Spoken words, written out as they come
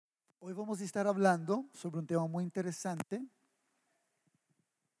Hoy vamos a estar hablando sobre un tema muy interesante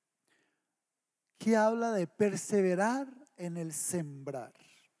que habla de perseverar en el sembrar.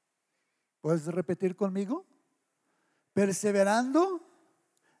 ¿Puedes repetir conmigo? Perseverando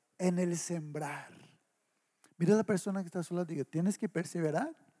en el sembrar. Mira a la persona que está sola, diga, tienes que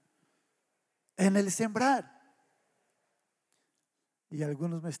perseverar en el sembrar. Y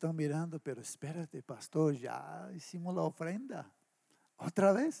algunos me están mirando, pero espérate, pastor, ya hicimos la ofrenda.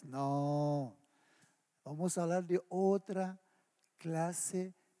 ¿Otra vez? No. Vamos a hablar de otra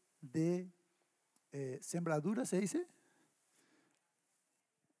clase de sembradura, ¿se dice?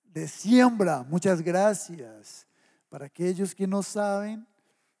 De siembra. Muchas gracias. Para aquellos que no saben,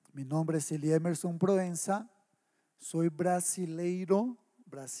 mi nombre es Eliemerson Proenza. Soy brasileño.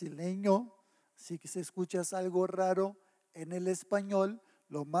 Así que si escuchas algo raro en el español,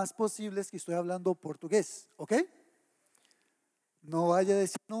 lo más posible es que estoy hablando portugués, ¿ok? No vaya a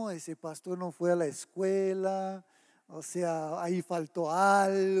decir, no, ese pastor no fue a la escuela, o sea, ahí faltó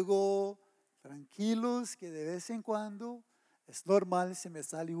algo. Tranquilos, que de vez en cuando es normal, se me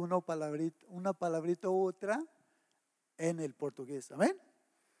sale una palabrita u otra en el portugués. ¿Amén?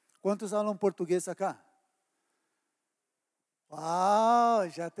 ¿Cuántos hablan portugués acá? Wow,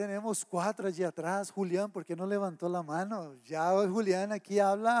 ya tenemos 4 allí atrás. Julián, ¿por qué no levantó la mano? Ya Julián aquí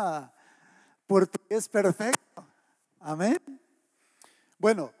habla portugués perfecto. Amén.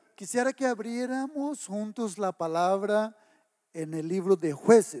 Bueno, quisiera que abriéramos juntos la palabra en el libro de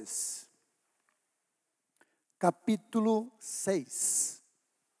Jueces, capítulo 6.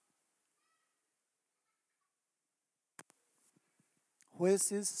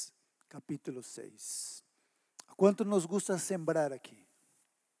 Jueces, capítulo 6. ¿A cuánto nos gusta sembrar aquí?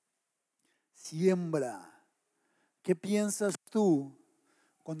 Siembra. ¿Qué piensas tú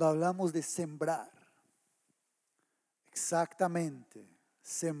cuando hablamos de sembrar? Exactamente,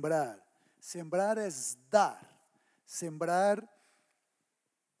 sembrar. Sembrar es dar. Sembrar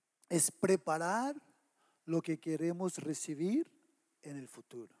es preparar lo que queremos recibir en el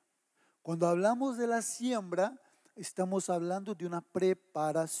futuro. Cuando hablamos de la siembra, estamos hablando de una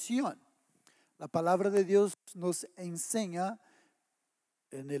preparación. La palabra de Dios nos enseña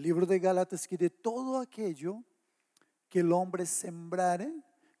en el libro de Gálatas que de todo aquello que el hombre sembrare,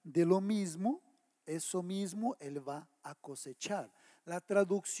 de lo mismo, eso mismo él va a cosechar. La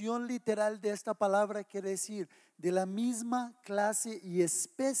traducción literal de esta palabra quiere decir de la misma clase y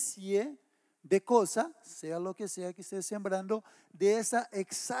especie de cosa, sea lo que sea que estés sembrando, de esa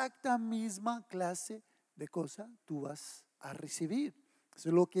exacta misma clase de cosa tú vas a recibir. Eso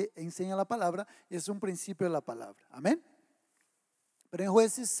es lo que enseña la palabra, es un principio de la palabra. Amén. Pero en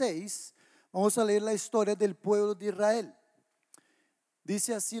Jueces 6 vamos a leer la historia del pueblo de Israel.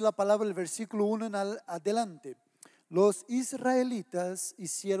 Dice así la palabra, el versículo 1 en adelante. Los israelitas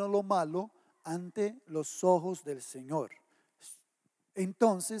hicieron lo malo ante los ojos del Señor.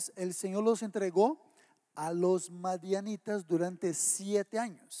 Entonces el Señor los entregó a los madianitas durante 7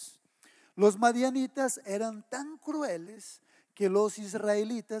 años. Los madianitas eran tan crueles que los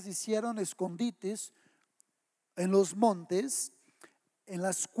israelitas hicieron escondites en los montes, en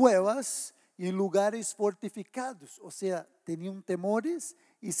las cuevas y en lugares fortificados. O sea, tenían temores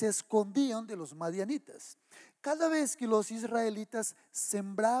y se escondían de los madianitas. Cada vez que los israelitas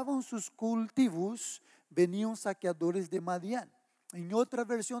sembraban sus cultivos, venían saqueadores de Madián. En otra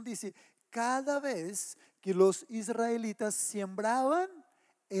versión dice, cada vez que los israelitas sembraban,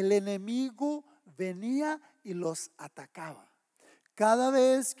 el enemigo venía y los atacaba. Cada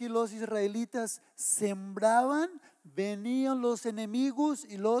vez que los israelitas sembraban, venían los enemigos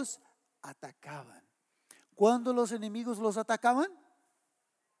y los atacaban. ¿Cuándo los enemigos los atacaban?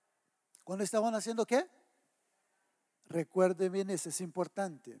 ¿Cuándo estaban haciendo qué? Recuerden bien, eso es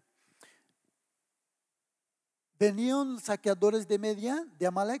importante. Venían saqueadores de Medián, de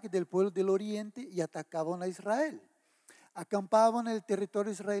Amalek, del pueblo del oriente, y atacaban a Israel. Acampaban en el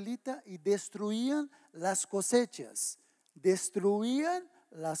territorio israelita y destruían las cosechas.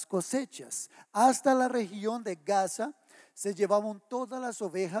 Hasta la región de Gaza. Se llevaban todas las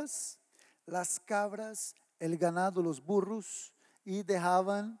ovejas, las cabras, el ganado, los burros, y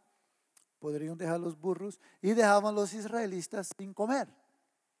podrían dejar los burros, y dejaban los israelitas sin comer.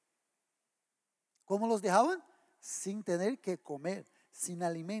 ¿Cómo los dejaban? Sin tener que comer, sin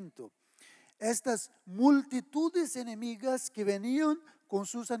alimento. Estas multitudes enemigas que venían con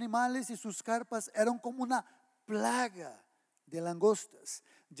sus animales y sus carpas eran como una plaga de langostas.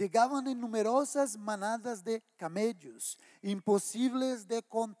 Llegaban en numerosas manadas de camellos, imposibles de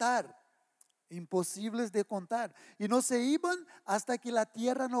contar. Y no se iban hasta que la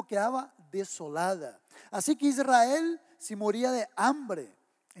tierra no quedaba desolada. Así que Israel se moría de hambre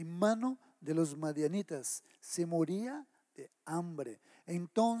en mano de los madianitas. Se moría de hambre.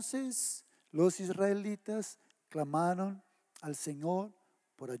 Entonces los israelitas clamaron al Señor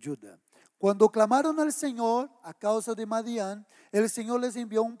por ayuda. Cuando clamaron al Señor a causa de Madián, el Señor les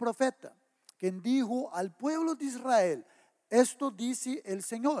envió un profeta, quien dijo al pueblo de Israel: esto dice el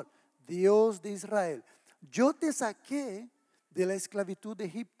Señor, Dios de Israel: yo te saqué de la esclavitud de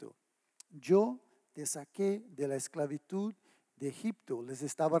Egipto. Yo te saqué de la esclavitud de Egipto. Les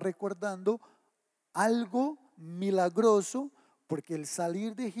estaba recordando algo milagroso, porque el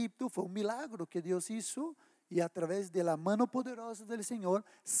salir de Egipto fue un milagro que Dios hizo, y a través de la mano poderosa del Señor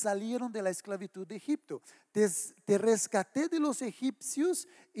salieron de la esclavitud de Egipto. Te rescaté de los egipcios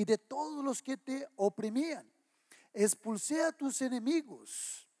y de todos los que te oprimían. Expulsé a tus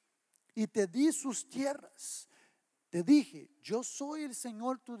enemigos y te di sus tierras. Te dije: yo soy el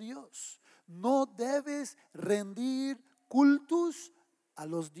Señor tu Dios. No debes rendir cultos a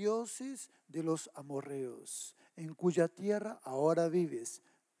los dioses de los amorreos, en cuya tierra ahora vives,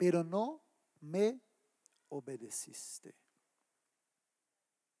 pero no me obedeciste.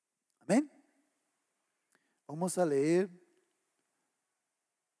 Amén. Vamos a leer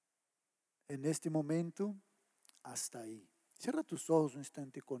en este momento hasta ahí. Cierra tus ojos un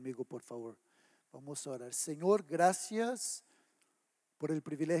instante conmigo, por favor. Vamos a orar. Señor, gracias por el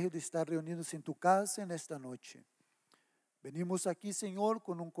privilegio de estar reunidos en tu casa en esta noche. Venimos aquí, Señor,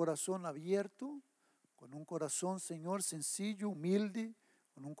 con un corazón abierto, con un corazón, Señor, sencillo, humilde,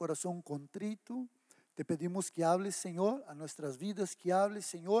 con un corazón contrito. Te pedimos que hables, Señor, a nuestras vidas, que hables,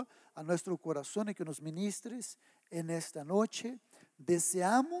 Señor, a nuestro corazón, y que nos ministres en esta noche.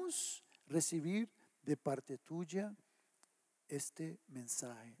 Deseamos recibir de parte tuya este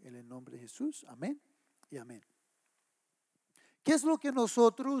mensaje, en el nombre de Jesús. Amén y amén. ¿Qué es lo que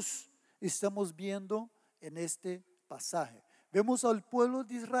nosotros estamos viendo en este pasaje? Vemos al pueblo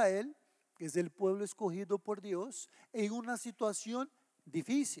de Israel, que es el pueblo escogido por Dios, en una situación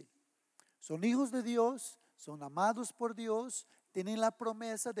difícil. Son hijos de Dios, son amados por Dios, tienen la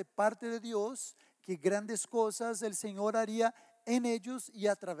promesa de parte de Dios que grandes cosas el Señor haría en ellos y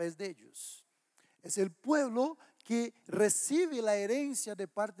a través de ellos. Es el pueblo que recibe la herencia de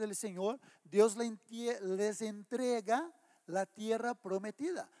parte del Señor. Dios les entrega la tierra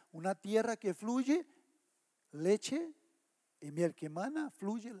prometida, una tierra que fluye leche y miel, que emana,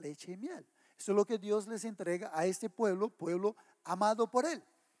 fluye leche y miel. Eso es lo que Dios les entrega a este pueblo, pueblo amado por Él.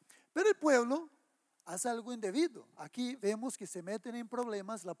 Pero el pueblo hace algo indebido. Aquí vemos que se meten en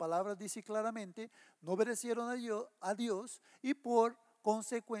problemas. La palabra dice claramente: no obedecieron a Dios y por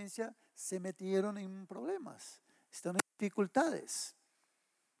consecuencia se metieron en problemas, están en dificultades.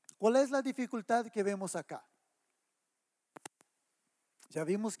 ¿Cuál es la dificultad que vemos acá? Ya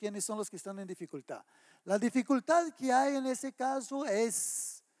vimos quiénes son los que están en dificultad. La dificultad que hay en ese caso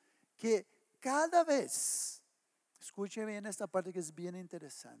es que cada vez, escuche bien esta parte que es bien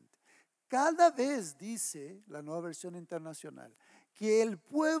interesante, cada vez, dice la Nueva Versión Internacional, que el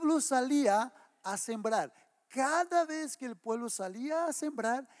pueblo salía a sembrar. Cada vez que el pueblo salía a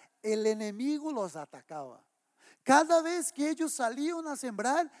sembrar, el enemigo los atacaba. Cada vez que ellos salían a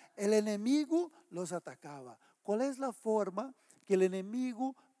sembrar, el enemigo los atacaba. ¿Cuál es la forma que el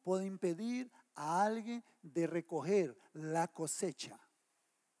enemigo puede impedir a alguien de recoger la cosecha?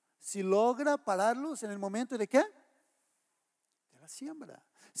 Si logra pararlos en el momento de ¿qué? De la siembra.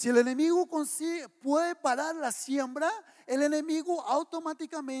 Si el enemigo puede parar la siembra, el enemigo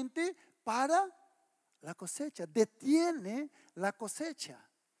automáticamente para la cosecha, detiene la cosecha.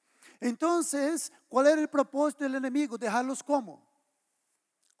 Entonces, ¿cuál era el propósito del enemigo? Dejarlos como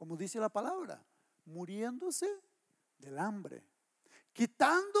dice la palabra, muriéndose del hambre,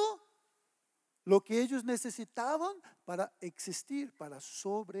 quitando lo que ellos necesitaban para existir, para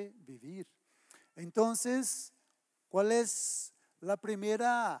sobrevivir. Entonces, ¿cuál es la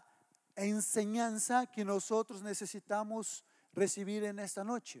primera enseñanza que nosotros necesitamos recibir en esta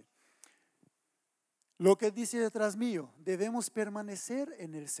noche? Lo que dice detrás mío: debemos permanecer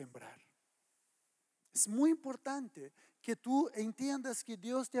en el sembrar. Es muy importante que tú entiendas que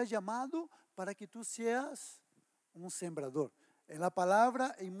Dios te ha llamado para que tú seas un sembrador. En la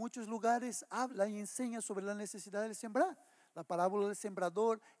palabra, en muchos lugares, habla y enseña sobre la necesidad del sembrar. La parábola del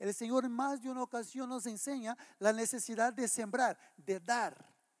sembrador. El Señor en más de una ocasión nos enseña la necesidad de sembrar, de dar,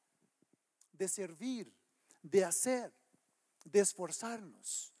 de servir, de hacer, de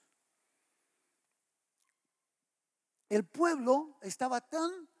esforzarnos. El pueblo estaba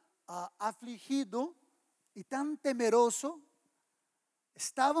tan afligido y tan temeroso.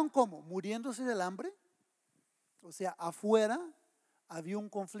 Estaban como muriéndose del hambre. O sea, afuera había un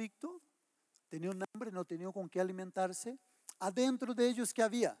conflicto, tenían hambre, no tenían con qué alimentarse. adentro de ellos que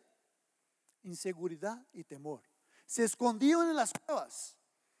había inseguridad y temor. Se escondían en las cuevas.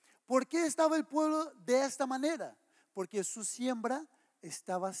 ¿Por qué estaba el pueblo de esta manera? Porque su siembra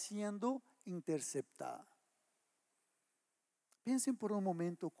estaba siendo interceptada. Piensen por un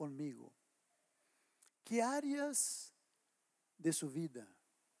momento conmigo. ¿Qué áreas de su vida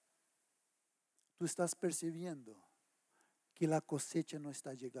tú estás percibiendo que la cosecha no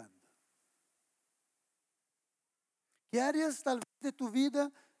está llegando? ¿Qué áreas tal vez de tu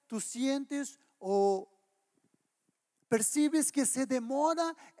vida tú sientes o percibes que se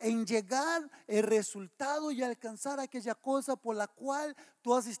demora en llegar el resultado y alcanzar aquella cosa por la cual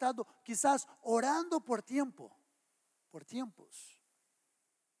tú has estado quizás orando por tiempos?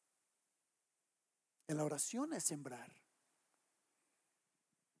 En la oración es sembrar.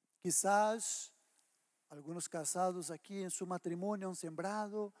 Quizás algunos casados aquí en su matrimonio han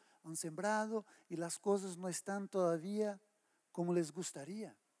sembrado y las cosas no están todavía como les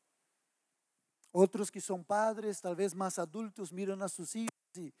gustaría. Otros que son padres, tal vez más adultos, miran a sus hijos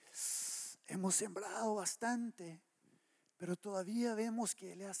y hemos sembrado bastante, pero todavía vemos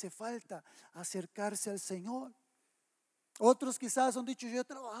que le hace falta acercarse al Señor. Otros quizás han dicho, yo he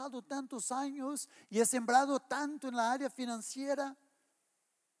trabajado tantos años y he sembrado tanto en la área financiera,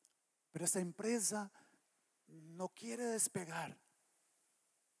 pero esa empresa no quiere despegar.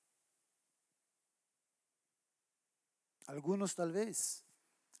 Algunos tal vez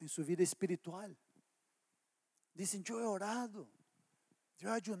en su vida espiritual dicen, yo he orado, yo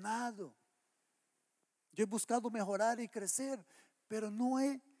he ayunado, yo he buscado mejorar y crecer, pero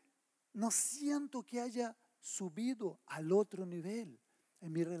no siento que haya subido al otro nivel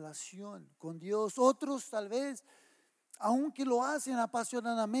en mi relación con Dios. Otros tal vez, aunque lo hacen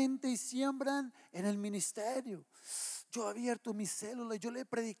apasionadamente y siembran en el ministerio. Yo he abierto mi célula, yo le he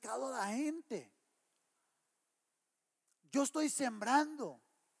predicado a la gente. Yo estoy sembrando,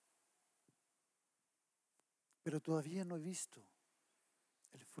 pero todavía no he visto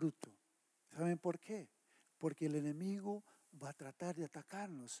el fruto. ¿Saben por qué? Porque el enemigo va a tratar de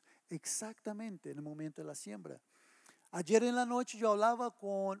atacarnos exactamente en el momento de la siembra. Ayer en la noche yo hablaba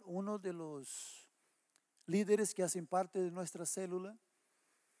con uno de los líderes que hacen parte de nuestra célula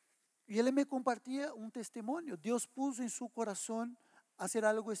y él me compartía un testimonio. Dios puso en su corazón hacer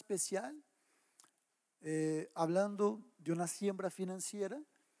algo especial, hablando de una siembra financiera,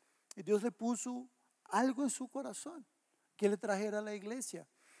 y Dios le puso algo en su corazón que le trajera a la iglesia.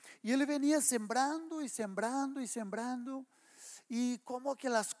 Y él venía sembrando y sembrando y sembrando, y como que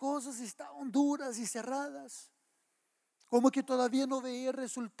las cosas estaban duras y cerradas, como que todavía no veía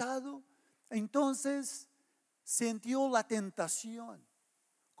resultado. Entonces sintió la tentación,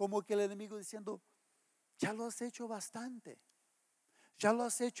 como que el enemigo diciendo, ya lo has hecho bastante, ya lo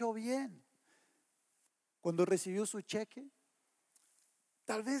has hecho bien. Cuando recibió su cheque,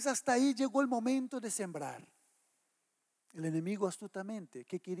 tal vez hasta ahí llegó el momento de sembrar. El enemigo astutamente,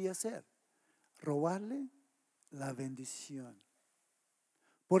 ¿qué quería hacer? Robarle la bendición.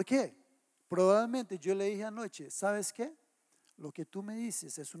 ¿Por qué? Probablemente yo le dije anoche, ¿sabes qué? Lo que tú me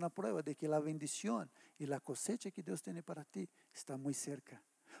dices es una prueba de que la bendición y la cosecha que Dios tiene para ti está muy cerca.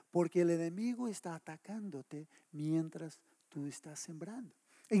 Porque el enemigo está atacándote mientras tú estás sembrando.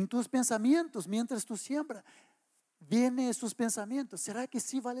 En tus pensamientos, mientras tú siembras, vienen esos pensamientos. ¿Será que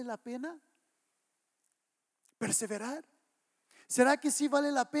sí vale la pena perseverar? ¿Será que sí vale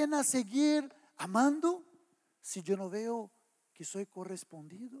la pena seguir amando si yo no veo que soy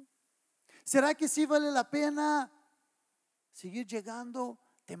correspondido? ¿Será que sí vale la pena seguir llegando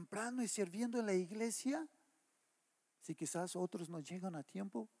temprano y sirviendo en la iglesia si quizás otros no llegan a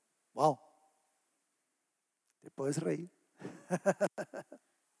tiempo? Wow, te puedes reír.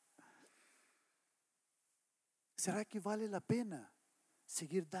 ¿Será que vale la pena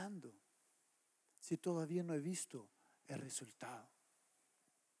seguir dando si todavía no he visto el resultado?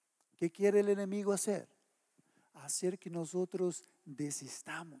 ¿Qué quiere el enemigo hacer? Hacer que nosotros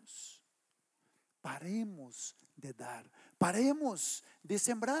desistamos. Paremos de dar, paremos de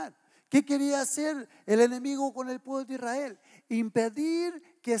sembrar. ¿Qué quería hacer el enemigo con el pueblo de Israel?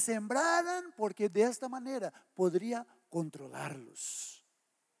 Impedir que sembraran, porque de esta manera podría controlarlos.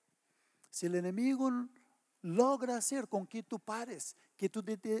 Si el enemigo logra hacer con que tú pares, que tú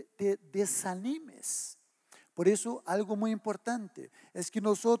te desanimes. Por eso algo muy importante es que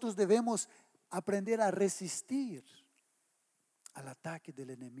nosotros debemos aprender a resistir al ataque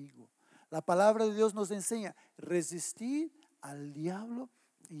del enemigo. La palabra de Dios nos enseña, resistir al diablo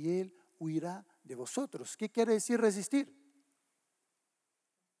y él huirá de vosotros. ¿Qué quiere decir resistir?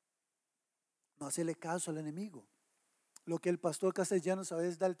 No hacerle caso al enemigo. Lo que el pastor Castellanos a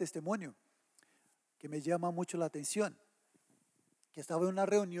veces da el testimonio, que me llama mucho la atención. que estaba en una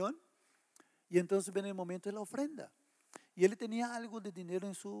reunión y entonces viene el momento de la ofrenda. Y él tenía algo de dinero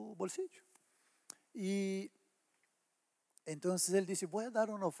en su bolsillo. Y entonces él dice, voy a dar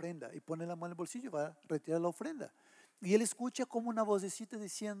una ofrenda. Y pone la mano en el bolsillo y va a retirar la ofrenda. Y él escucha como una vocecita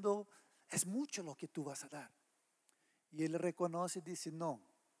diciendo, es mucho lo que tú vas a dar. Y él reconoce y dice, no,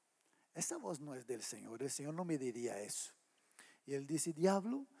 esa voz no es del Señor. El Señor no me diría eso. Y él dice,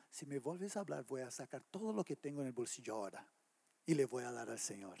 diablo, si me vuelves a hablar, voy a sacar todo lo que tengo en el bolsillo ahora y le voy a dar al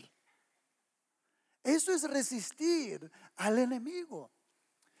Señor. Eso es resistir al enemigo.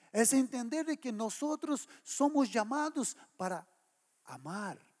 Es entender de que nosotros somos llamados para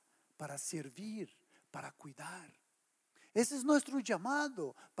amar, para servir, para cuidar. Ese es nuestro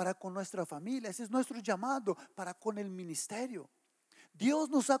llamado para con nuestra familia. Ese es nuestro llamado para con el ministerio. Dios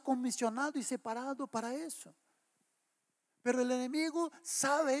nos ha comisionado y separado para eso. Pero el enemigo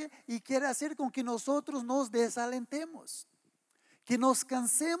sabe y quiere hacer con que nosotros nos desalentemos, que nos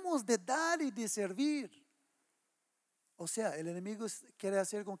cansemos de dar y de servir. O sea, el enemigo quiere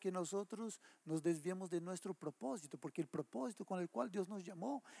hacer con que nosotros nos desviemos de nuestro propósito, porque el propósito con el cual Dios nos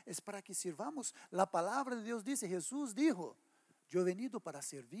llamó es para que sirvamos. La palabra de Dios dice, Jesús dijo, yo he venido para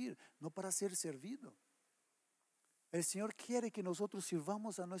servir, no para ser servido. El Señor quiere que nosotros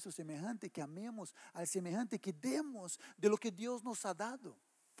sirvamos a nuestro semejante, que amemos al semejante, que demos de lo que Dios nos ha dado.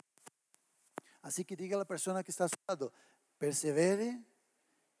 Así que diga a la persona que está a su lado, persevere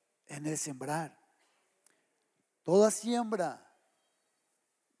en el sembrar. Toda siembra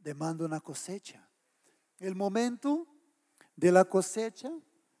demanda una cosecha. El momento de la cosecha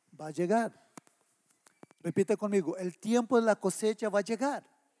va a llegar. Repita conmigo, el tiempo de la cosecha va a llegar.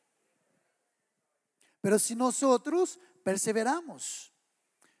 Pero si nosotros perseveramos,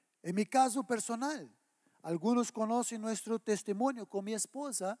 en mi caso personal, algunos conocen nuestro testimonio con mi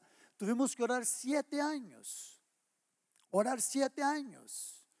esposa, tuvimos que orar 7 años,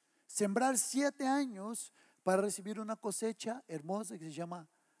 sembrar 7 años para recibir una cosecha hermosa que se llama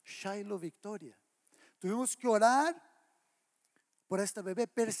Shiloh Victoria. Tuvimos que orar por esta bebé,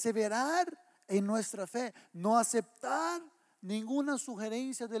 perseverar en nuestra fe, no aceptar ninguna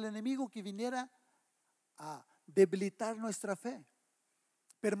sugerencia del enemigo que viniera a debilitar nuestra fe.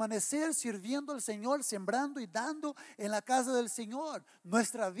 Permanecer sirviendo al Señor, sembrando y dando en la casa del Señor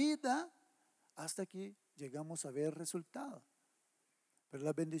nuestra vida hasta que llegamos a ver resultado. Pero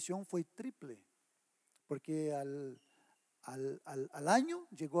la bendición fue triple, porque al año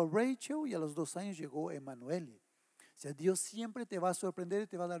llegó Rachel y a los 2 años llegó Emanueli. O sea, Dios siempre te va a sorprender y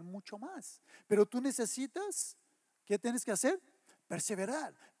te va a dar mucho más. Pero tú necesitas, ¿qué tienes que hacer?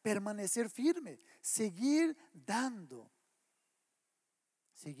 Perseverar, permanecer firme, seguir dando.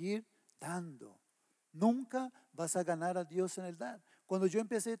 Seguir dando. Nunca vas a ganar a Dios en el dar. Cuando yo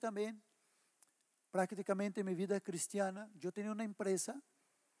empecé también, prácticamente mi vida cristiana, yo tenía una empresa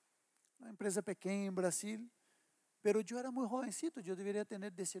pequeña en Brasil, pero yo era muy jovencito, yo debería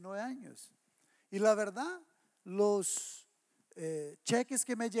tener 19 años. Y la verdad, los cheques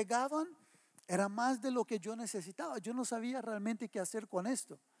que me llegaban eran más de lo que yo necesitaba. Yo no sabía realmente qué hacer con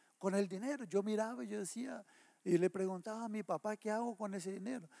esto, con el dinero. Yo miraba y yo decía, y le preguntaba a mi papá, ¿qué hago con ese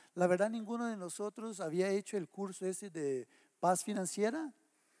dinero? La verdad, ninguno de nosotros había hecho el curso ese de paz financiera,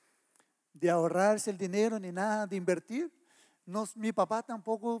 de ahorrarse el dinero ni nada, de invertir. No, mi papá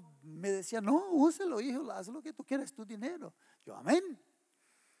tampoco me decía, no, úselo, hijo, haz lo que tú quieras, tu dinero. Yo, amén.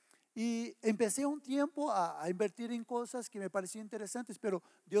 Y empecé un tiempo a invertir en cosas que me parecían interesantes, pero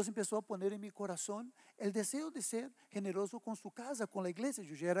Dios empezó a poner en mi corazón el deseo de ser generoso con su casa, con la iglesia.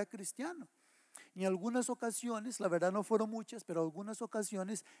 Yo ya era cristiano. En algunas ocasiones, la verdad no fueron muchas, pero algunas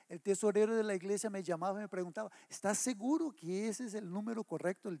ocasiones el tesorero de la iglesia me llamaba y me preguntaba, ¿estás seguro que ese es el número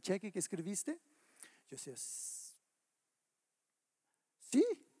correcto, el cheque que escribiste? Yo decía, sí,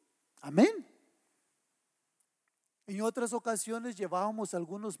 amén. En otras ocasiones llevábamos a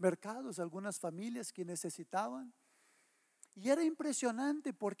algunos mercados, algunas familias que necesitaban. Y era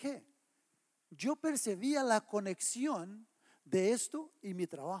impresionante, ¿por qué? Yo percibía la conexión de esto y mi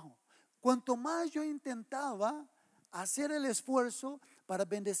trabajo. Cuanto más yo intentaba hacer el esfuerzo para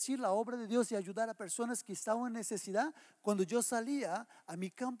bendecir la obra de Dios y ayudar a personas que estaban en necesidad, cuando yo salía a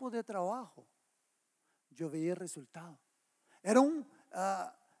mi campo de trabajo, yo veía el resultado. Eran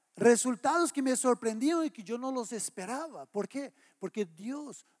resultados que me sorprendían y que yo no los esperaba. ¿Por qué? Porque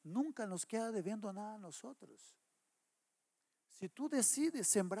Dios nunca nos queda debiendo nada a nosotros. Si tú decides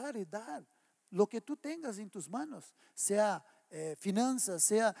sembrar y dar lo que tú tengas en tus manos, sea finanzas,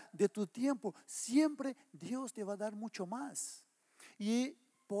 sea de tu tiempo, siempre Dios te va a dar mucho más. Y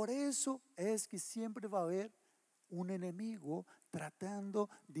por eso es que siempre va a haber un enemigo tratando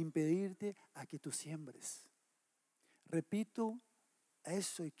de impedirte a que tú siembres. Repito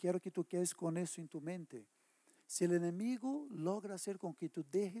Eso, y quiero que tú quedes con eso en tu mente. Si el enemigo logra hacer con que tú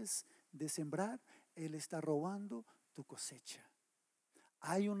dejes de sembrar, él está robando tu cosecha.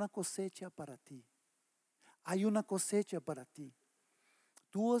 Hay una cosecha para ti. Hay una cosecha para ti.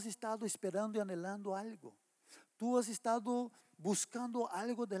 Tú has estado esperando y anhelando algo. Tú has estado buscando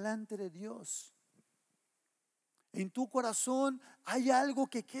algo delante de Dios. En tu corazón hay algo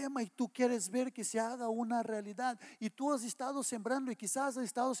que quema y tú quieres ver que se haga una realidad. Y tú has estado sembrando, y quizás has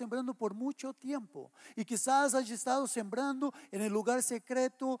estado sembrando por mucho tiempo. Y quizás has estado sembrando en el lugar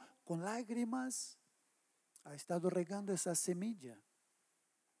secreto con lágrimas. Has estado regando esa semilla.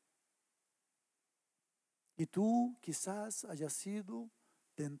 Y tú quizás hayas sido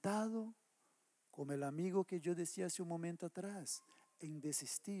tentado, como el amigo que yo decía hace un momento atrás, en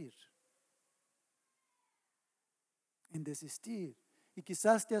desistir. En desistir. Y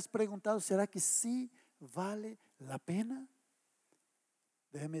quizás te has preguntado, ¿será que sí vale la pena?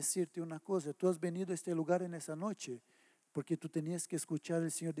 Déjame decirte una cosa, tú has venido a este lugar en esa noche porque tú tenías que escuchar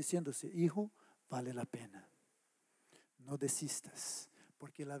al Señor diciéndose, hijo, vale la pena. No desistas,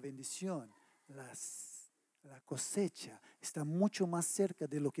 porque la bendición, la cosecha está mucho más cerca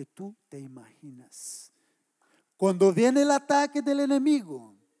de lo que tú te imaginas. Cuando viene el ataque del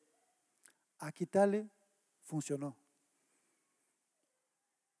enemigo, a quitarle, funcionó.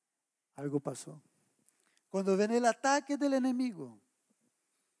 Algo pasó. Cuando viene el ataque del enemigo,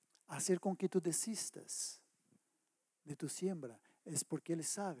 hacer con que tú desistas de tu siembra, es porque Él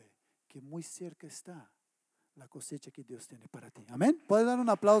sabe que muy cerca está la cosecha que Dios tiene para ti. Amén. ¿Puedes dar un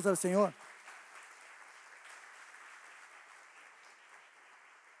aplauso al Señor?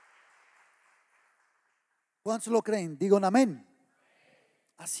 ¿Cuántos lo creen? Digan amén.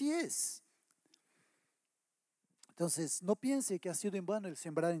 Así es. Entonces, no piense que ha sido en vano el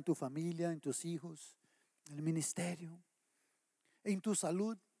sembrar en tu familia, en tus hijos, en el ministerio, en tu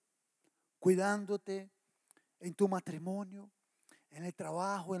salud, cuidándote, en tu matrimonio, en el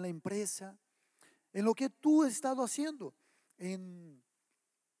trabajo, en la empresa, en lo que tú has estado haciendo, en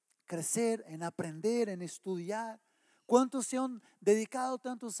crecer, en aprender, en estudiar. ¿Cuántos se han dedicado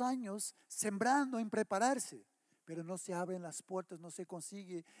tantos años sembrando, en prepararse? Pero no se abren las puertas, no se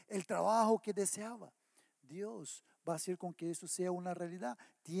consigue el trabajo que deseaba. Dios va a hacer con que eso sea una realidad.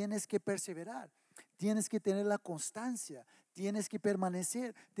 Tienes que perseverar, tienes que tener la constancia, tienes que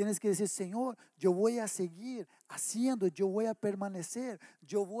permanecer, tienes que decir, Señor, yo voy a seguir haciendo, yo voy a permanecer,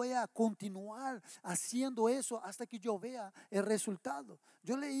 yo voy a continuar haciendo eso hasta que yo vea el resultado.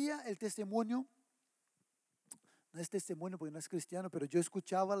 Yo leía el testimonio, no es testimonio porque no es cristiano, pero yo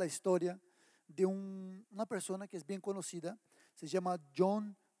escuchaba la historia de una persona que es bien conocida, se llama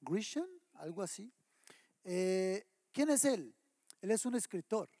John Grisham, algo así. ¿Quién es él? Él es un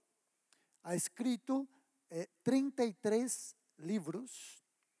escritor. Ha escrito 33 libros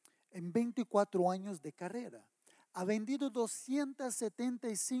en 24 años de carrera. Ha vendido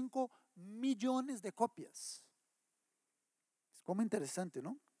 275 millones de copias. Es como interesante,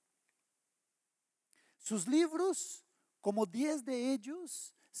 ¿no? Sus libros, como 10 de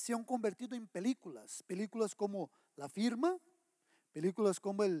ellos, se han convertido en películas. Películas como La Firma, películas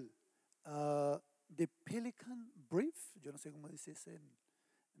como The Pelican Brief, yo no sé cómo dice eso en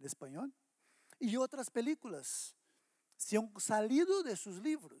español, y otras películas se han salido de sus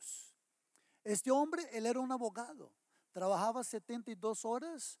libros. Este hombre, él era un abogado, trabajaba 72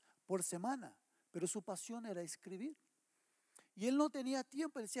 horas por semana, pero su pasión era escribir. Y él no tenía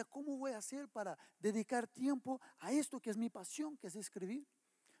tiempo, él decía, ¿cómo voy a hacer para dedicar tiempo a esto que es mi pasión, que es escribir?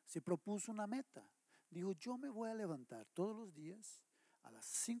 Se propuso una meta. Dijo, yo me voy a levantar todos los días a las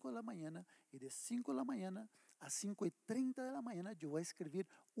 5 de la mañana y de 5 de la mañana a 5:30 de la mañana yo voy a escribir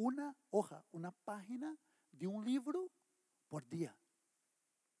una hoja, una página de un libro por día.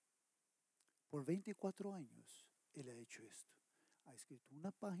 Por 24 años él ha hecho esto. Ha escrito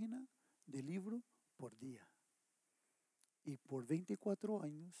una página de libro por día. Y por 24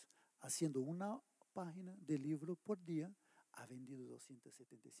 años, haciendo una página de libro por día, ha vendido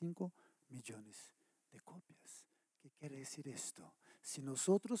 275 millones de copias. ¿Qué quiere decir esto? Si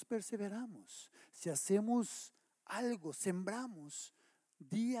nosotros perseveramos, si hacemos algo, sembramos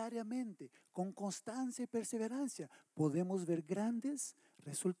diariamente, con constancia y perseverancia, podemos ver grandes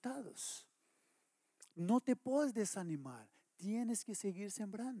resultados. No te puedes desanimar, tienes que seguir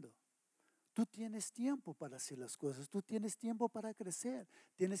sembrando. Tú tienes tiempo para hacer las cosas, tú tienes tiempo para crecer,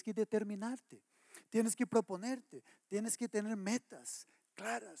 tienes que determinarte, tienes que proponerte, tienes que tener metas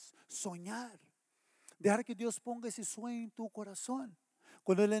claras, soñar, dejar que Dios ponga ese sueño en tu corazón.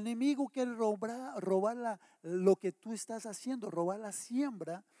 Cuando el enemigo quiere robar lo que tú estás haciendo, robar la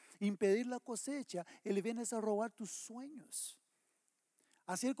siembra, impedir la cosecha, él viene a robar tus sueños.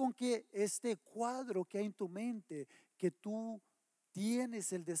 Hacer con que este cuadro que hay en tu mente, que tú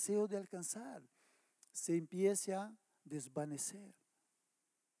tienes el deseo de alcanzar, se empiece a desvanecer,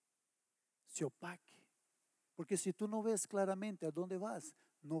 se opaque. Porque si tú no ves claramente a dónde vas,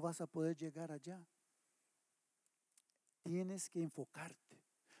 no vas a poder llegar allá. Tienes que enfocarte.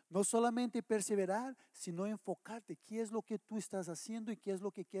 No solamente perseverar, sino enfocarte. ¿Qué es lo que tú estás haciendo y qué es lo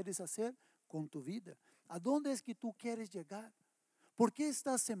que quieres hacer con tu vida? ¿A dónde es que tú quieres llegar? ¿Por qué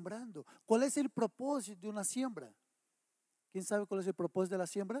estás sembrando? ¿Cuál es el propósito de una siembra? ¿Quién sabe cuál es el propósito de la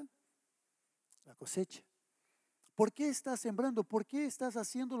siembra? La cosecha. ¿Por qué estás sembrando? ¿Por qué estás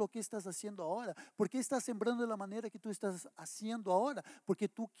haciendo lo que estás haciendo ahora? ¿Por qué estás sembrando de la manera que tú estás haciendo ahora? Porque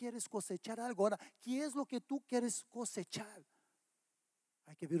tú quieres cosechar algo. Ahora, ¿qué es lo que tú quieres cosechar?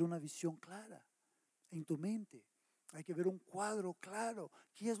 Hay que ver una visión clara en tu mente. Hay que ver un cuadro claro.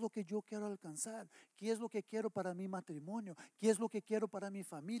 ¿Qué es lo que yo quiero alcanzar? ¿Qué es lo que quiero para mi matrimonio? ¿Qué es lo que quiero para mi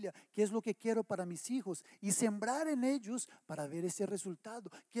familia? ¿Qué es lo que quiero para mis hijos? Y sembrar en ellos para ver ese resultado.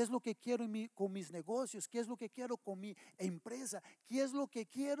 ¿Qué es lo que quiero con mis negocios? ¿Qué es lo que quiero con mi empresa? ¿Qué es lo que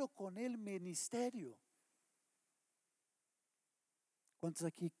quiero con el ministerio? ¿Cuántos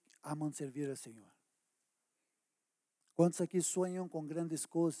aquí aman servir al Señor? ¿Cuántos aquí sueñan con grandes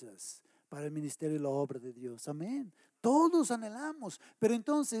cosas para el ministerio y la obra de Dios? Amén. Todos anhelamos, pero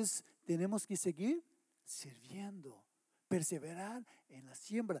entonces tenemos que seguir sirviendo, perseverar en la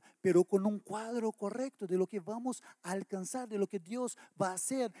siembra, pero con un cuadro correcto de lo que vamos a alcanzar, de lo que Dios va a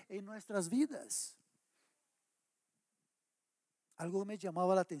hacer en nuestras vidas. Algo que me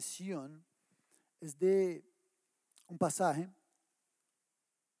llamaba la atención es de un pasaje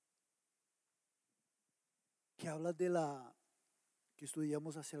que habla de la que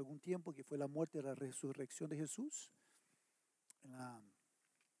estudiamos hace algún tiempo, que fue la muerte y la resurrección de Jesús en la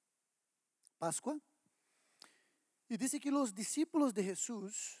Pascua. Y dice que los discípulos de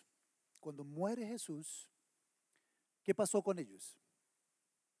Jesús, cuando muere Jesús, ¿qué pasó con ellos?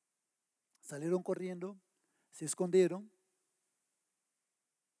 Salieron corriendo, se escondieron,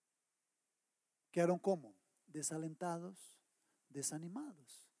 quedaron como desalentados,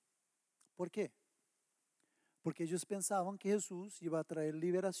 desanimados. ¿Por qué? Porque ellos pensaban que Jesús iba a traer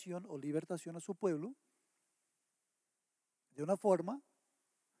liberación o libertación a su pueblo de una forma,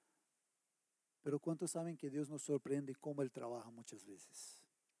 pero ¿cuántos saben que Dios nos sorprende cómo Él trabaja muchas veces?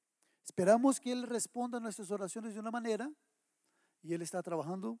 Esperamos que Él responda a nuestras oraciones de una manera y Él está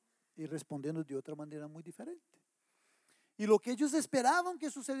trabajando y respondiendo de otra manera muy diferente. Y lo que ellos esperaban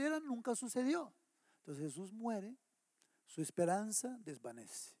que sucediera nunca sucedió. Entonces Jesús muere, su esperanza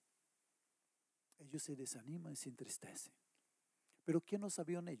desvanece. Ellos se desaniman y se entristecen. Pero ¿qué no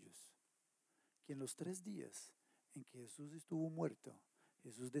sabían ellos? Que en los 3 días en que Jesús estuvo muerto,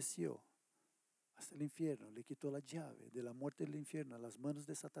 Jesús descendió hasta el infierno, le quitó la llave de la muerte del infierno a las manos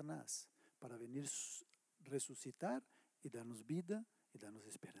de Satanás para venir resucitar y darnos vida y darnos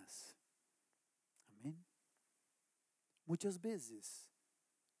esperanza. Amén. Muchas veces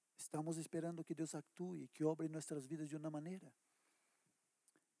estamos esperando que Dios actúe y que obre en nuestras vidas de una manera.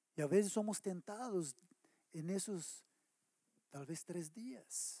 Y a veces somos tentados en esos tal vez 3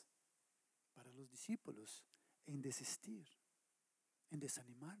 días para los discípulos en desistir, en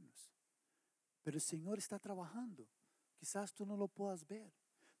desanimarnos. Pero el Señor está trabajando. Quizás tú no lo puedas ver,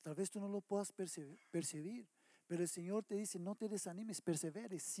 tal vez tú no lo puedas percibir, pero el Señor te dice: no te desanimes,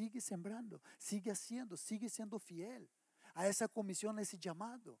 perseveres, sigue sembrando, sigue haciendo, sigue siendo fiel a esa comisión, a ese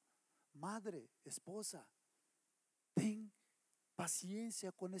llamado. Madre, esposa, ten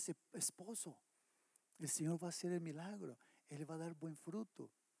paciencia con ese esposo. El Señor va a hacer el milagro, Él va a dar buen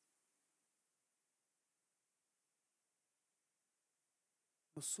fruto.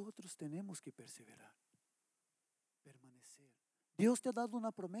 Nosotros tenemos que perseverar, permanecer. Dios te ha dado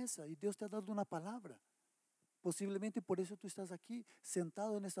una promesa y Dios te ha dado una palabra. Posiblemente por eso tú estás aquí,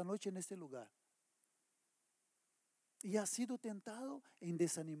 sentado en esta noche, en este lugar. Y has sido tentado en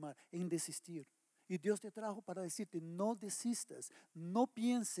desanimar, en desistir. Y Dios te trajo para decirte: no desistas, no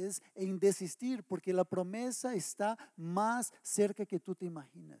pienses en desistir, porque la promesa está más cerca que tú te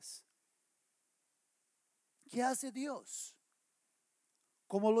imaginas. ¿Qué hace Dios?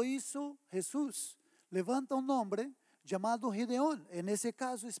 Como lo hizo Jesús, levanta un hombre llamado Gedeón, en ese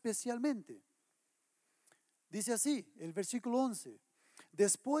caso especialmente. Dice así, el versículo 11: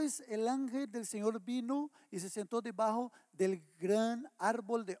 después el ángel del Señor vino y se sentó debajo del gran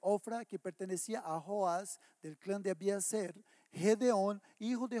árbol de Ofra que pertenecía a Joás, del clan de Abiezer. Gedeón,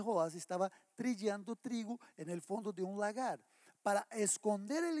 hijo de Joás, estaba trillando trigo en el fondo de un lagar para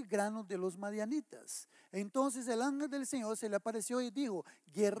esconder el grano de los madianitas. Entonces el ángel del Señor se le apareció y dijo: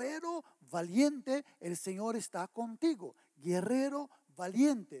 guerrero valiente, el Señor está contigo. Guerrero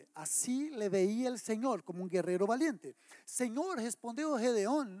valiente. Así le veía el Señor, como un guerrero valiente. Señor, respondió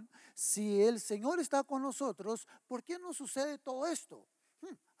Gedeón, si el Señor está con nosotros, ¿por qué no sucede todo esto?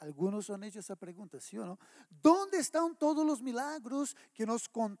 Algunos han hecho esa pregunta, ¿sí o no? ¿Dónde están todos los milagros que nos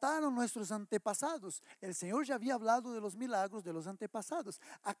contaron nuestros antepasados? El Señor ya había hablado de los milagros de los antepasados.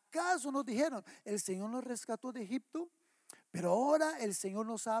 ¿Acaso nos dijeron, el Señor nos rescató de Egipto? Pero ahora el Señor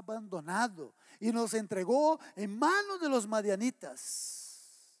nos ha abandonado y nos entregó en manos de los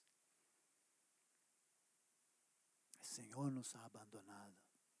madianitas. El Señor nos ha abandonado.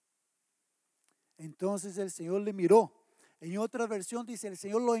 Entonces el Señor le miró. En otra versión dice, el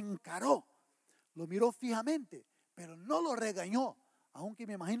Señor lo encaró, lo miró fijamente, pero no lo regañó, aunque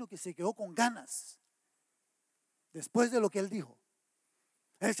me imagino que se quedó con ganas después de lo que él dijo.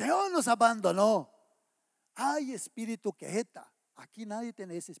 El Señor nos abandonó. Ay, espíritu quejeta. Aquí nadie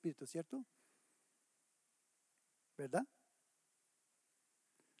tiene ese espíritu, ¿cierto? ¿Verdad?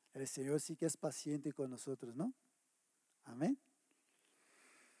 El Señor sí que es paciente con nosotros, ¿no? Amén.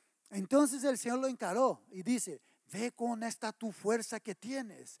 Entonces el Señor lo encaró y dice, ve con esta tu fuerza que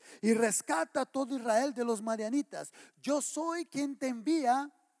tienes y rescata a todo Israel de los madianitas. Yo soy quien te envía.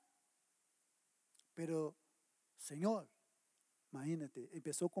 Pero, Señor, imagínate,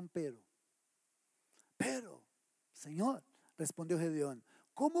 empezó con pero, Señor, respondió Gedeón,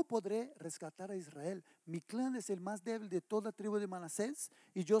 ¿cómo podré rescatar a Israel? Mi clan es el más débil de toda tribu de Manasés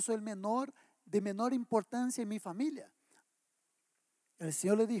y yo soy el menor, de menor importancia en mi familia. El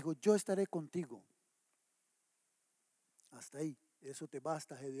Señor le dijo, yo estaré contigo. Hasta ahí, eso te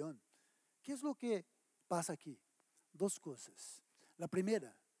basta, Gedeón. ¿Qué es lo que pasa aquí? Dos cosas. La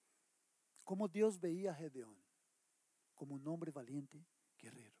primera, cómo Dios veía a Gedeón como un hombre valiente,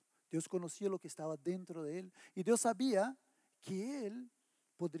 guerrero. Dios conocía lo que estaba dentro de él y Dios sabía que él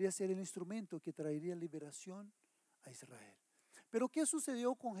podría ser el instrumento que traería liberación a Israel. Pero ¿qué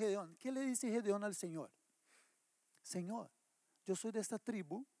sucedió con Gedeón? ¿Qué le dice Gedeón al Señor? Señor, yo soy de esta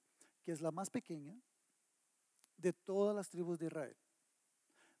tribu que es la más pequeña de todas las tribus de Israel.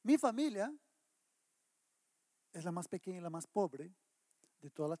 Mi familia es la más pequeña y la más pobre de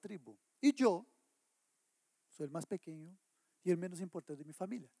toda la tribu. Y yo soy el más pequeño y el menos importante de mi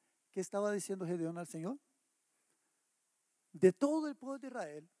familia. ¿Qué estaba diciendo Gedeón al Señor? De todo el pueblo de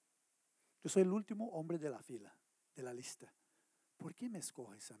Israel, yo soy el último hombre de la fila, de la lista. ¿Por qué me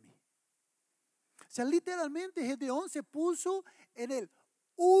escoges a mí? O sea, literalmente Gedeón se puso en el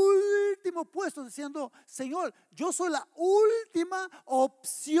último puesto diciendo, Señor, yo soy la última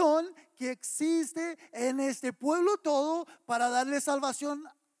opción que existe en este pueblo todo para darle salvación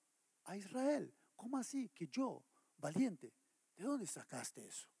a Israel. ¿Cómo así? Que yo, valiente, ¿de dónde sacaste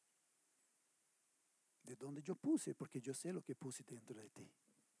eso? ¿De dónde yo puse? Porque yo sé lo que puse dentro de ti.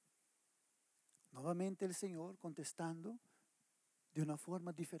 Nuevamente el Señor contestando de una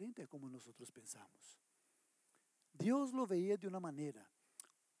forma diferente a como nosotros pensamos. Dios lo veía de una manera.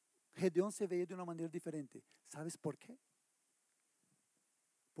 Gedeón se veía de una manera diferente. ¿Sabes por qué?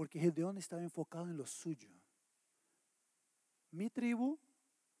 Porque Gedeón estaba enfocado en lo suyo. Mi tribu,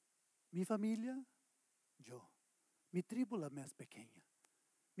 mi familia, yo. Mi tribu la más pequeña.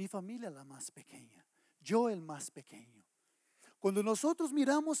 Mi familia la más pequeña. Yo el más pequeño. Cuando nosotros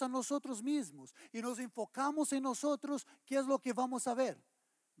miramos a nosotros mismos y nos enfocamos en nosotros, ¿qué es lo que vamos a ver?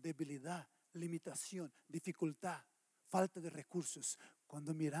 Debilidad, limitación, dificultad, falta de recursos.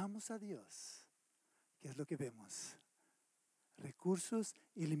 Cuando miramos a Dios, ¿qué es lo que vemos? Recursos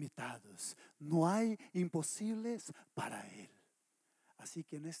ilimitados. No hay imposibles para Él. Así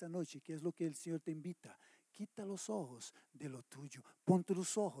que en esta noche, ¿qué es lo que el Señor te invita? Quita los ojos de lo tuyo, ponte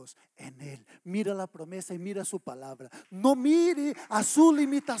los ojos en Él. Mira la promesa y mira su palabra. No mire a su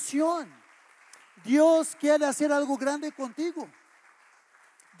limitación. Dios quiere hacer algo grande contigo.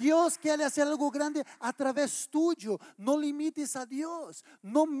 Dios quiere hacer algo grande a través tuyo. No limites a Dios.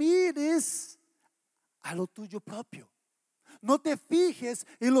 No mires a lo tuyo propio. No te fijes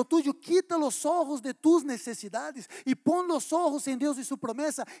en lo tuyo, quita los ojos de tus necesidades y pon los ojos en Dios y su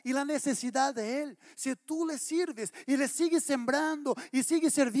promesa y la necesidad de Él. Si tú le sirves y le sigues sembrando y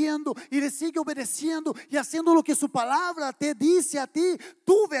sigues sirviendo y le sigues obedeciendo y haciendo lo que su palabra te dice a ti,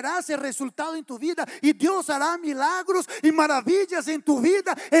 tú verás el resultado en tu vida y Dios hará milagros y maravillas en tu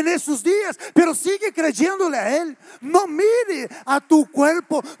vida en esos días. Pero sigue creyéndole a Él. No mire a tu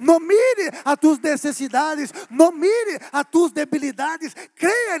cuerpo, no mire a tus necesidades, no mire a tus debilidades.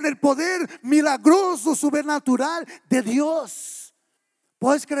 Crea en el poder milagroso, sobrenatural de Dios.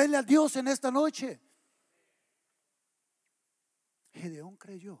 ¿Puedes creerle a Dios en esta noche? Gedeón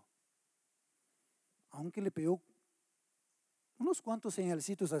creyó, aunque le pegó unos cuantos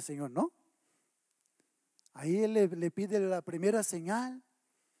señalcitos al Señor, ¿no? Ahí él le pide la primera señal.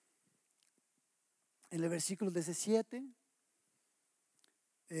 En el versículo 17,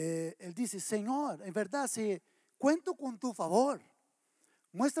 él dice: Señor, en verdad, si cuento con tu favor,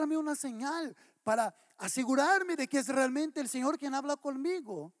 muéstrame una señal para asegurarme de que es realmente el Señor quien habla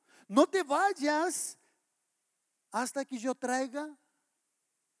conmigo. No te vayas hasta que yo traiga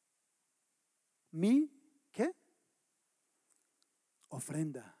mi, ¿qué?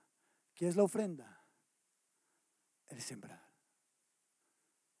 Ofrenda. ¿Qué es la ofrenda? El sembrar.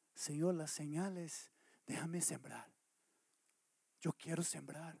 Señor, las señales, déjame sembrar. Yo quiero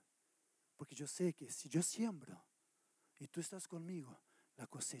sembrar, porque yo sé que si yo siembro y tú estás conmigo, la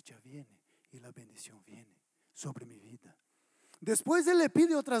cosecha viene y la bendición viene sobre mi vida. Después él le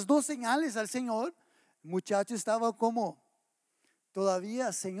pide otras 2 señales al Señor. El muchacho estaba como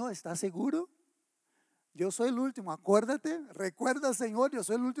todavía: Señor, ¿estás seguro? Yo soy el último, acuérdate, recuerda, Señor, yo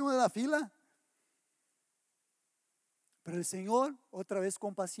soy el último de la fila. Pero el Señor, otra vez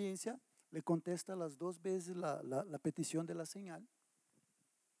con paciencia, le contesta las 2 veces la petición de la señal,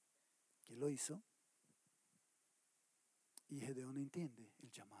 que lo hizo. Y Gedeón entiende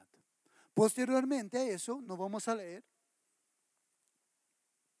el llamado. Posteriormente a eso, no vamos a leer,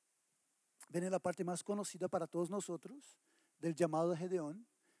 viene la parte más conocida para todos nosotros del llamado de Gedeón,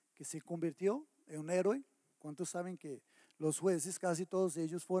 que se convirtió en un héroe. ¿Cuántos saben que los jueces, casi todos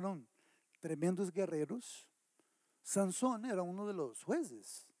ellos, fueron tremendos guerreros? Sansón era uno de los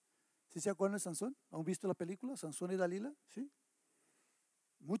jueces. ¿Sí se acuerdan de Sansón? ¿Han visto la película Sansón y Dalila? Sí.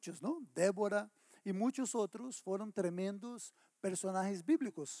 Muchos, ¿no? Débora y muchos otros fueron tremendos personajes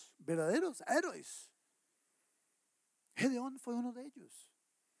bíblicos, verdaderos héroes. Gedeón fue uno de ellos.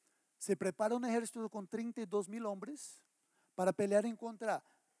 Se prepara un ejército con 32,000 hombres para pelear en contra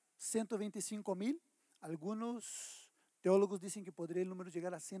 125,000. Algunos teólogos dicen que podría el número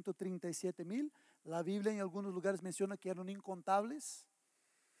llegar a 137,000. La Biblia en algunos lugares menciona que eran incontables.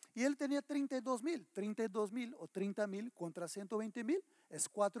 Y él tenía 32,000 o 30,000 contra 120,000. Es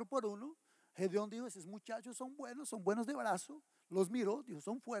 4 por 1. Gedeón dijo: esos muchachos son buenos de brazo. Los miró, dijo: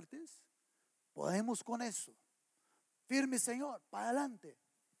 son fuertes, podemos con eso. Firme, Señor, para adelante.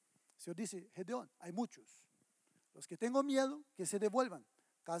 El Señor dice: Gedeón, hay muchos. Los que tengo miedo, que se devuelvan.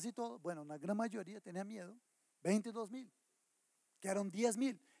 Casi todos, bueno, una gran mayoría tenía miedo. 22,000, quedaron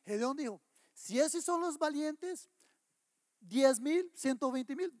 10,000. Gedeón dijo: si esos son los valientes, 10,000,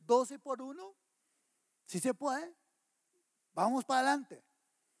 120,000, 12 por 1, si se puede, vamos para adelante.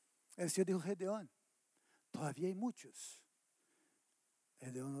 El Señor dijo: Gedeón, todavía hay muchos.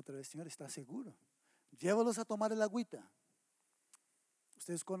 Gedeón otra vez: Señor, ¿está seguro? Llévalos a tomar el agüita.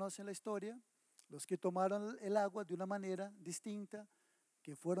 Ustedes conocen la historia. Los que tomaron el agua de una manera distinta,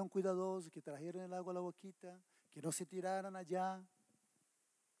 que fueron cuidadosos, que trajeron el agua a la boquita, que no se tiraran allá,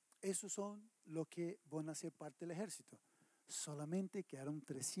 esos son los que van a ser parte del ejército. Solamente quedaron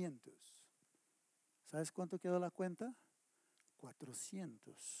 300. ¿Sabes cuánto quedó la cuenta?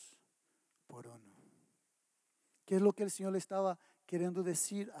 400 por 1. ¿Qué es lo que el Señor le estaba queriendo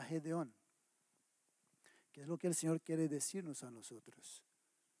decir a Gedeón? ¿Qué es lo que el Señor quiere decirnos a nosotros?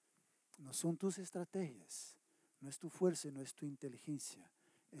 No son tus estrategias, no es tu fuerza, no es tu inteligencia,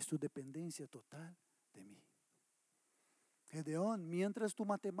 es tu dependencia total de mí. Gedeón, mientras tu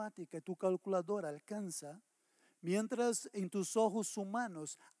matemática y tu calculadora alcanza, mientras en tus ojos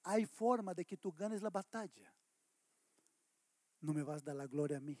humanos hay forma de que tú ganes la batalla, no me vas a dar la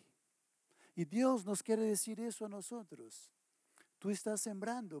gloria a mí. Y Dios nos quiere decir eso a nosotros. Tú estás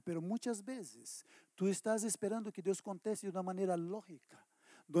sembrando, pero muchas veces tú estás esperando que Dios conteste de una manera lógica,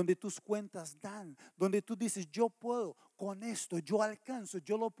 donde tus cuentas dan, donde tú dices: yo puedo con esto, yo alcanzo,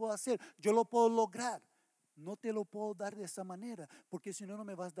 yo lo puedo hacer, yo lo puedo lograr. No te lo puedo dar de esa manera, porque si no, no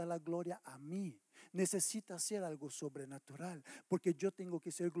me vas a dar la gloria a mí. Necesitas hacer algo sobrenatural, porque yo tengo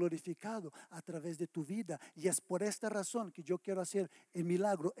que ser glorificado a través de tu vida. Y es por esta razón que yo quiero hacer el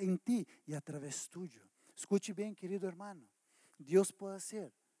milagro en ti y a través tuyo. Escuche bien, querido hermano. Dios puede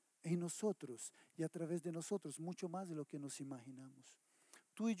hacer en nosotros y a través de nosotros mucho más de lo que nos imaginamos.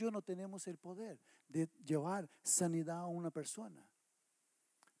 Tú y yo no tenemos el poder de llevar sanidad a una persona,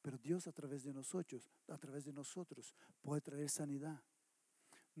 pero Dios a través de nosotros puede traer sanidad.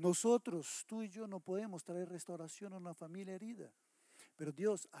 Nosotros, tú y yo, no podemos traer restauración a una familia herida, pero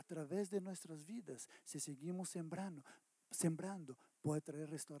Dios a través de nuestras vidas, si seguimos sembrando, puede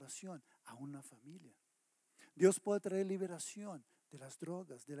traer restauración a una familia. Dios puede traer liberación de las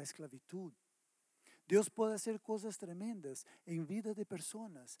drogas, de la esclavitud. Dios puede hacer cosas tremendas en vida de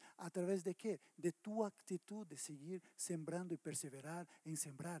personas. ¿A través de qué? De tu actitud de seguir sembrando y perseverar en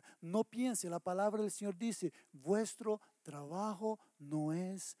sembrar. No piense, la palabra del Señor dice: vuestro trabajo no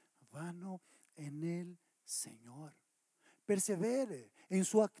es vano en el Señor. Persevere en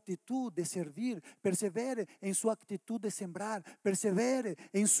su actitud de servir, persevere en su actitud de sembrar, persevere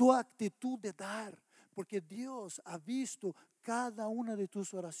en su actitud de dar, porque Dios ha visto cada una de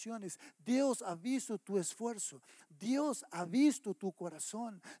tus oraciones, Dios ha visto tu esfuerzo, Dios ha visto tu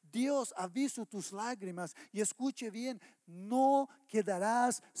corazón, Dios ha visto tus lágrimas, y escuche bien, no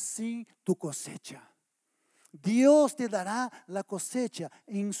quedarás sin tu cosecha. Dios te dará la cosecha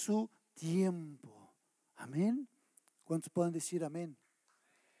en su tiempo. Amén. ¿Cuántos pueden decir amén?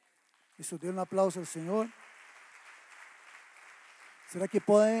 Eso, den un aplauso al Señor. ¿Será que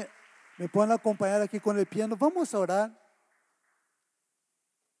me pueden acompañar aquí con el piano? Vamos a orar.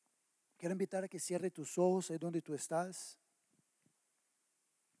 Quiero invitar a que cierre tus ojos ahí donde tú estás.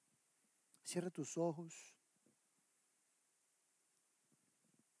 Cierra tus ojos.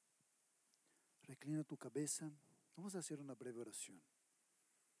 Reclina tu cabeza. Vamos a hacer una breve oración.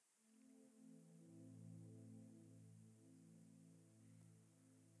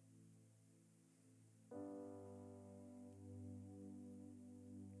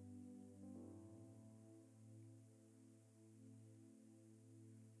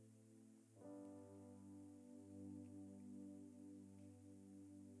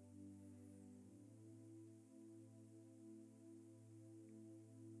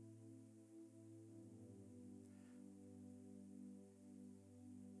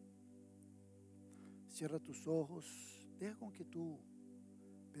 Cierra tus ojos. Deja con que tu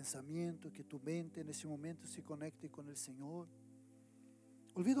pensamiento, que tu mente en ese momento se conecte con el Señor.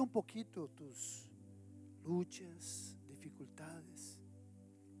 Olvida un poquito tus luchas, dificultades.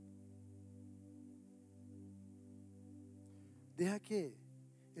 Deja que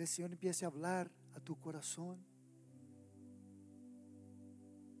el Señor empiece a hablar a tu corazón.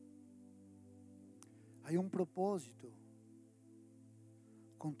 Hay un propósito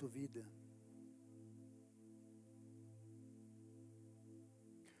con tu vida.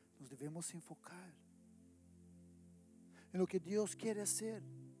 Nos debemos enfocar en lo que Dios quiere hacer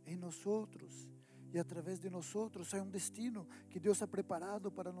en nosotros, y a través de nosotros hay un destino que Dios ha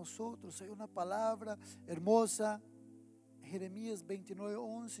preparado para nosotros. Hay una palabra hermosa, Jeremías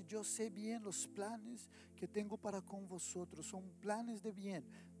 29:11. Yo sé bien los planes que tengo para con vosotros, son planes de bien,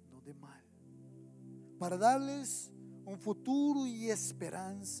 no de mal, para darles un futuro y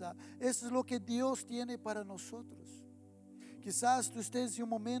esperanza. Eso es lo que Dios tiene para nosotros. Quizás tú estés en un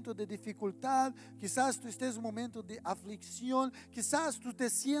momento de dificultad, quizás tú estés en un momento de aflicción, quizás tú te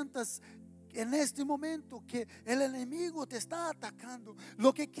sientas en este momento que el enemigo te está atacando.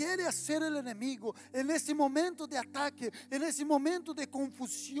 Lo que quiere hacer el enemigo en ese momento de ataque, en ese momento de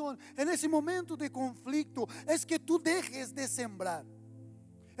confusión, en ese momento de conflicto, es que tú dejes de sembrar,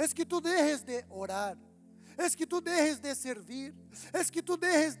 es que tú dejes de orar, es que tú dejes de servir, es que tú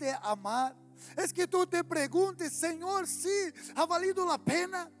dejes de amar, es que tú te preguntes: Señor, ¿sí ha valido la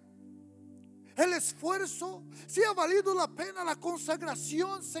pena el esfuerzo? ¿Sí ha valido la pena la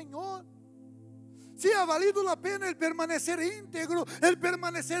consagración, Señor? ¿Sí ha valido la pena el permanecer íntegro, el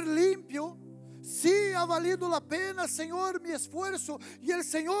permanecer limpio? Sí ha valido la pena, Señor, mi esfuerzo. Y el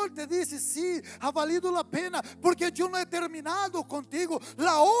Señor te dice: sí, ha valido la pena, porque yo no he terminado contigo.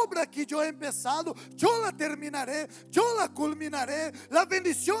 La obra que yo he empezado, yo la terminaré, yo la culminaré. La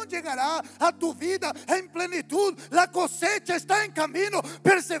bendición llegará a tu vida en plenitud. La cosecha está en camino.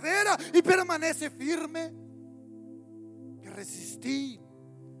 Persevera y permanece firme. Que resistir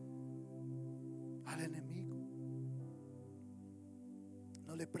al enemigo.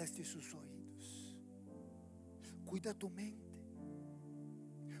 No le prestes sus oídos. Cuida tu mente,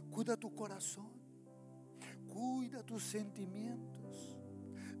 cuida tu corazón, cuida tus sentimientos.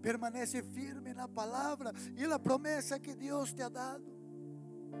 Permanece firme en la palabra y en la promesa que Dios te ha dado.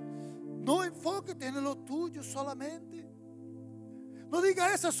 No enfóquete en lo tuyo solamente. No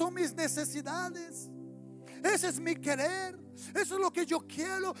diga: esas son mis necesidades, ese es mi querer, eso es lo que yo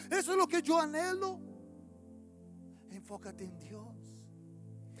quiero, eso es lo que yo anhelo. Enfócate en Dios,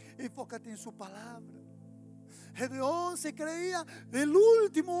 enfócate en su palabra. Gedeón se creía el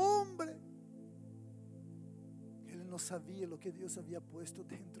último hombre. Él no sabía lo que Dios había puesto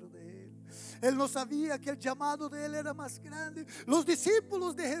dentro de él. Él no sabía que el llamado de él era más grande. Los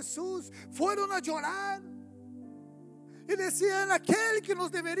discípulos de Jesús fueron a llorar y decían: aquel que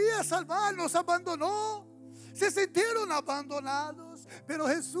nos debería salvar nos abandonó. Se sintieron abandonados, pero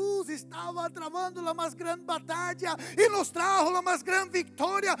Jesús estaba trabando la más gran batalla y nos trajo la más gran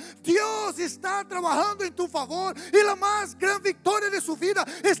victoria. Dios está trabajando en tu favor y la más gran victoria de su vida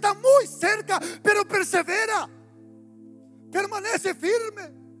está muy cerca, pero persevera, permanece firme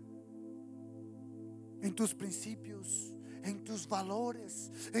en tus principios, en tus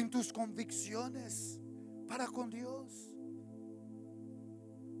valores, en tus convicciones. para con Dios.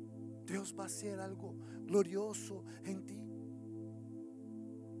 Dios va a hacer algo glorioso en ti.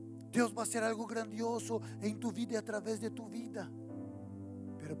 Dios va a hacer algo grandioso en tu vida y a través de tu vida.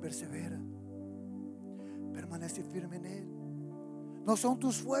 Pero persevera, permanece firme en Él. No son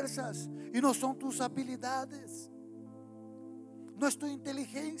tus fuerzas y no son tus habilidades, no es tu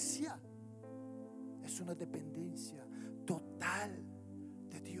inteligencia, es una dependencia total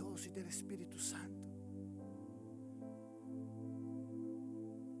de Dios y del Espíritu Santo.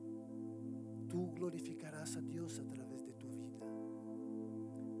 Tú glorificarás a Dios a través de tu vida.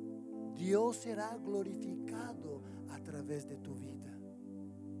 Dios será glorificado a través de tu vida.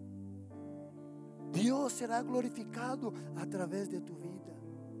 Dios será glorificado a través de tu vida.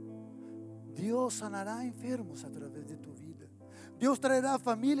 Dios sanará enfermos a través de tu vida. Dios traerá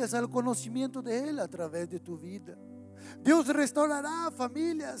familias al conocimiento de Él a través de tu vida. Dios restaurará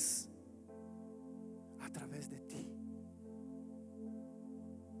familias a través de ti.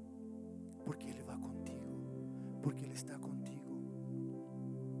 Porque Él va contigo, porque Él está contigo.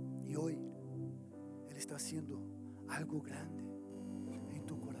 Y hoy Él está haciendo algo grande en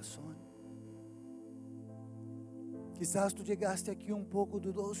tu corazón. Quizás tú llegaste aquí un poco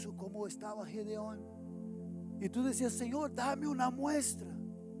dudoso como estaba Gedeón, y tú decías: Señor, dame una muestra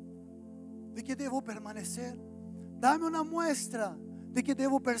de que debo permanecer. Dame una muestra de que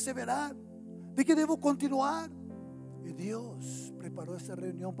debo perseverar, de que debo continuar. Y Dios preparó esta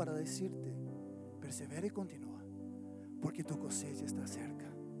reunión para decirte: persevera y continúa, porque tu cosecha está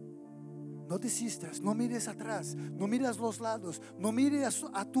cerca. No desistas, no mires atrás, no mires los lados, no mires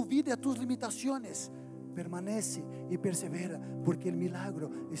a tu vida, a tus limitaciones. Permanece y persevera, porque el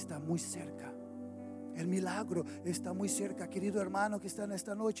milagro está muy cerca. El milagro está muy cerca. Querido hermano que está en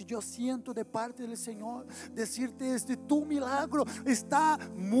esta noche, yo siento de parte del Señor decirte: tu milagro está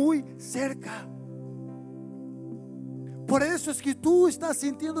muy cerca. Por eso es que tú estás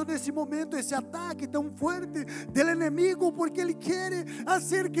sintiendo en ese momento ese ataque tan fuerte del enemigo, porque Él quiere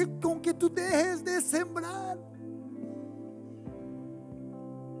hacer con que tú dejes de sembrar.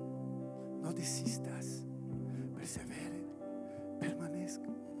 No desistas, persevere, permanezca,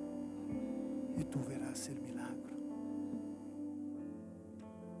 y tú verás el milagro.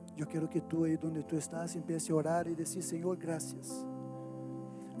 Yo quiero que tú, ahí donde tú estás, empieces a orar y decir: Señor, gracias.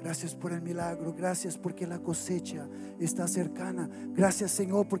 Gracias por el milagro, gracias porque la cosecha está cercana. Gracias,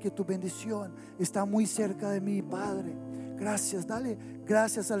 Señor, porque tu bendición está muy cerca de mí, Padre. Gracias, dale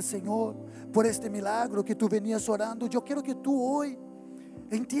gracias al Señor por este milagro que tú venías orando. Yo quiero que tú hoy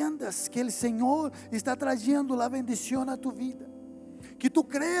entiendas que el Señor está trayendo la bendición a tu vida. Que tú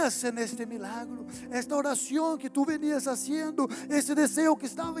creas en este milagro, esta oración que tú venías haciendo, ese deseo que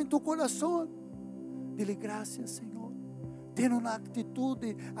estaba en tu corazón. Dile: gracias, Señor. Ten una actitud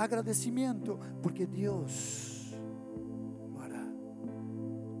de agradecimiento, porque Dios